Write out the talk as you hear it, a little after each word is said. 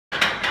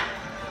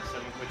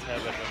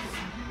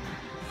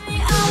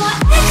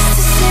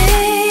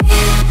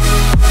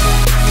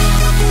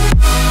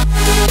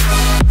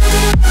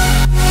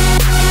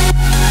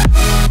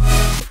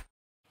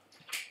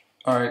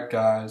Alright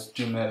guys,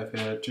 GymNative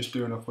here, just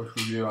doing a quick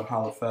review on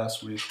how the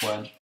first week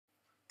went.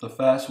 The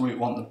first week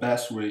wasn't the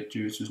best week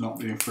due to us not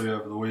being free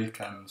over the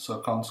weekend, so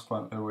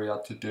consequently we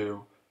had to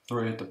do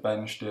 3 of the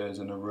bench days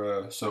in a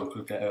row so we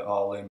could get it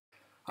all in.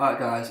 Alright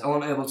guys, I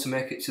wasn't able to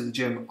make it to the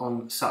gym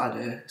on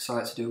Saturday, so I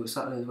had to do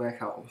Saturday's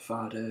workout on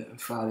Friday and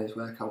Friday's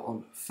workout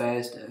on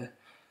Thursday.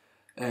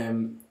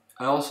 I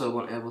also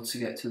wasn't able to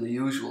get to the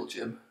usual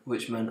gym,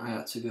 which meant I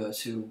had to go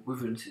to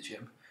Withington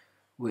Gym,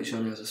 which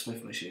only has a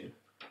Smith machine.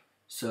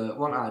 So it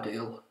wasn't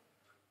ideal,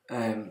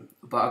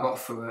 but I got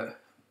through it.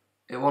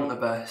 It wasn't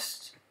the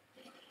best,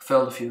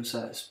 failed a few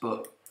sets,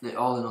 but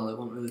all in all it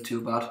wasn't really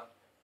too bad.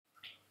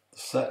 The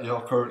set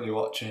you're currently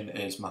watching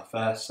is my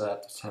first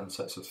set, 10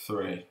 sets of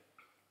 3.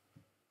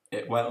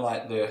 It went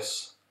like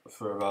this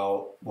for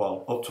about,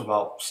 well, up to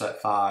about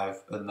set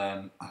 5, and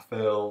then I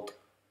failed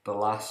the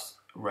last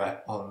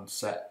rep on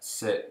set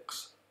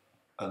 6,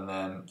 and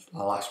then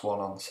the last one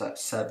on set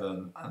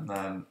 7, and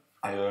then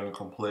I only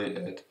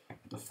completed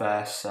the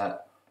first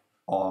set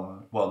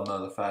on, well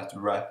no, the first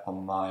rep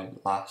on my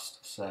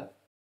last set.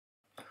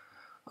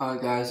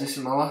 Alright guys, this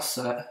is my last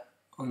set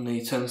on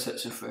the 10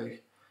 sets of 3.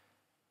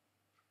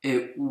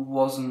 It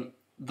wasn't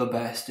the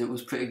best, it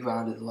was pretty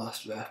grounded the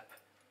last rep,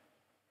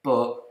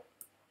 but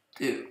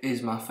it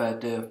is my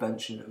third day of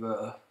benching in a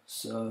row,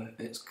 so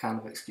it's kind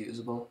of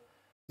excusable.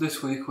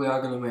 This week we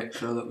are going to make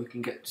sure that we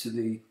can get to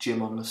the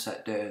gym on the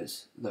set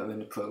days that are in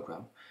the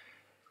programme,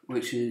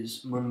 which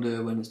is Monday,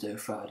 Wednesday,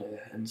 Friday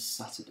and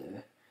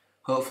Saturday.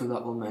 Hopefully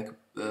that will make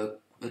a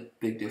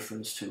big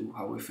difference to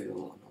how we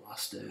feel on the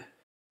last day.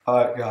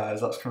 Alright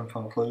guys, that's going to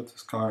conclude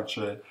this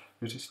commentary.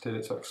 We just did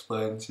it to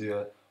explain to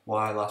you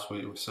why last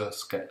week was so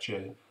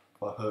sketchy,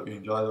 but I hope you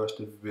enjoy the rest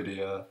of the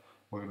video.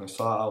 We're going to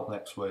start out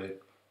next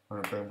week, we're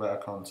going to bring better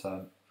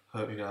content.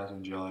 Hope you guys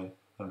enjoy,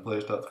 and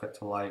please don't forget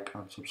to like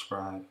and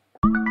subscribe.